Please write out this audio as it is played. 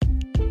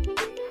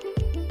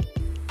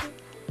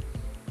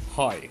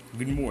Hi,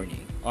 good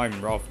morning.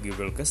 I'm Ralph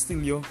Gabriel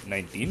Castillo,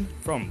 19,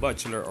 from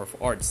Bachelor of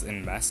Arts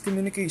in Mass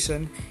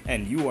Communication,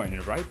 and you are in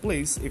the right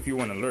place if you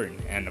want to learn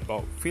and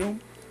about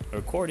film,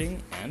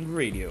 recording, and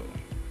radio.